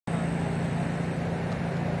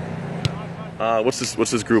What's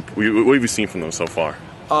this group? What have you seen from them so far?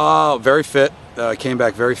 Very fit. Came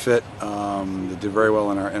back very fit. They did very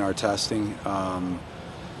well in our testing.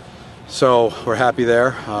 So we're happy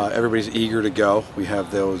there. Everybody's eager to go. We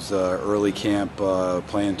have those early camp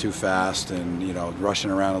playing too fast and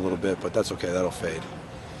rushing around a little bit, but that's okay. That'll fade.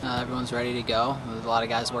 Everyone's ready to go. There's a lot of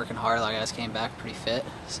guys working hard. A lot of guys came back pretty fit.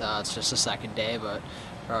 So it's just the second day, but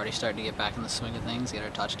we're already starting to get back in the swing of things, get our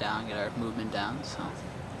touchdown, get our movement down. So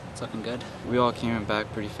it's looking good. We all came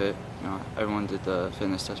back pretty fit. Everyone did the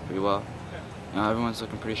fitness test pretty well. Everyone's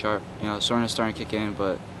looking pretty sharp. Soreness is starting to kick in,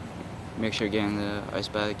 but make sure you're getting the ice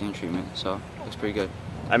bath, getting treatment. So it looks pretty good.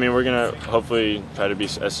 I mean, we're going to hopefully try to be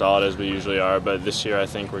as solid as we usually are, but this year I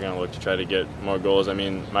think we're going to look to try to get more goals. I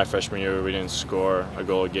mean, my freshman year we didn't score a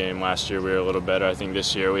goal a game. Last year we were a little better. I think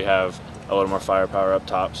this year we have a little more firepower up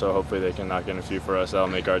top, so hopefully they can knock in a few for us. That'll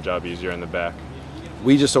make our job easier in the back.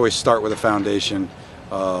 We just always start with a foundation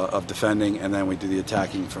of defending, and then we do the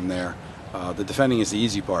attacking from there. The defending is the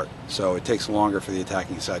easy part, so it takes longer for the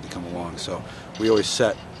attacking side to come along. So we always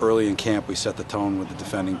set early in camp, we set the tone with the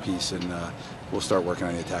defending piece, and we'll start working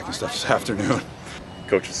on the attacking stuff this afternoon.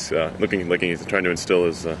 Coach is looking like he's trying to instill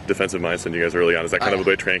his defensive mindset in you guys early on. Is that kind of the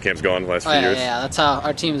way training camp's gone the last few years? Yeah, that's how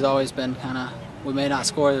our team's always been. We may not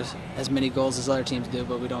score as many goals as other teams do,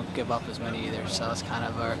 but we don't give up as many either. So it's kind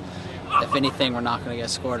of our, if anything, we're not going to get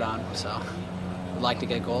scored on. So we'd like to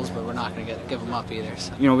get goals, but we're not going to give them up either.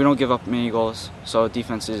 So. We don't give up many goals, so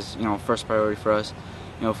defense is first priority for us.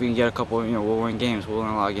 If we can get a couple, we'll win games. We'll win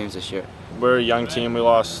a lot of games this year. We're a young team. We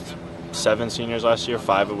lost 7 seniors last year,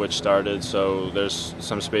 5 of which started, so there's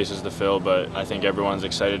some spaces to fill, but I think everyone's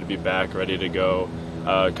excited to be back, ready to go,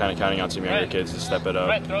 kind of counting on some younger kids to step it up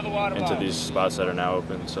into these spots that are now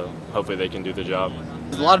open, so hopefully they can do the job.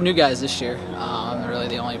 There's a lot of new guys this year. I'm really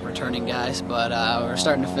the only returning guys, but we're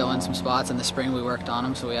starting to fill in some spots. In the spring we worked on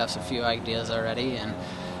them, so we have some few ideas already, and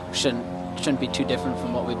shouldn't be too different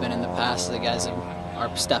from what we've been in the past. The guys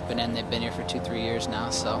are stepping in. They've been here for 2-3 years now,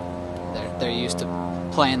 so they're used to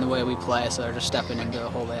playing the way we play, so they're just stepping into a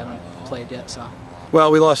hole they haven't played yet. So,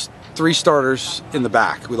 well, we lost 3 starters in the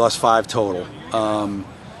back. We lost 5 total.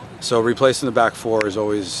 So replacing the back 4 is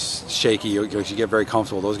always shaky. You get very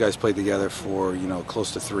comfortable. Those guys played together for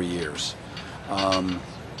close to 3 years.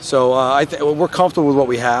 So we're comfortable with what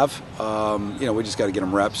we have. We just got to get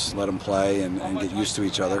them reps, let them play, and get used to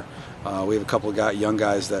each other. We have a couple of young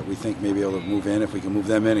guys that we think may be able to move in. If we can move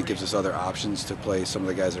them in, it gives us other options to play some of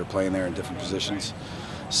the guys that are playing there in different positions.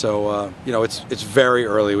 So it's very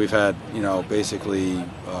early. We've had basically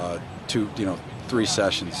 3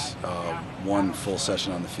 sessions, 1 full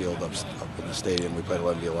session on the field up in the stadium. We played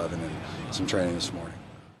 11-11 and some training this morning.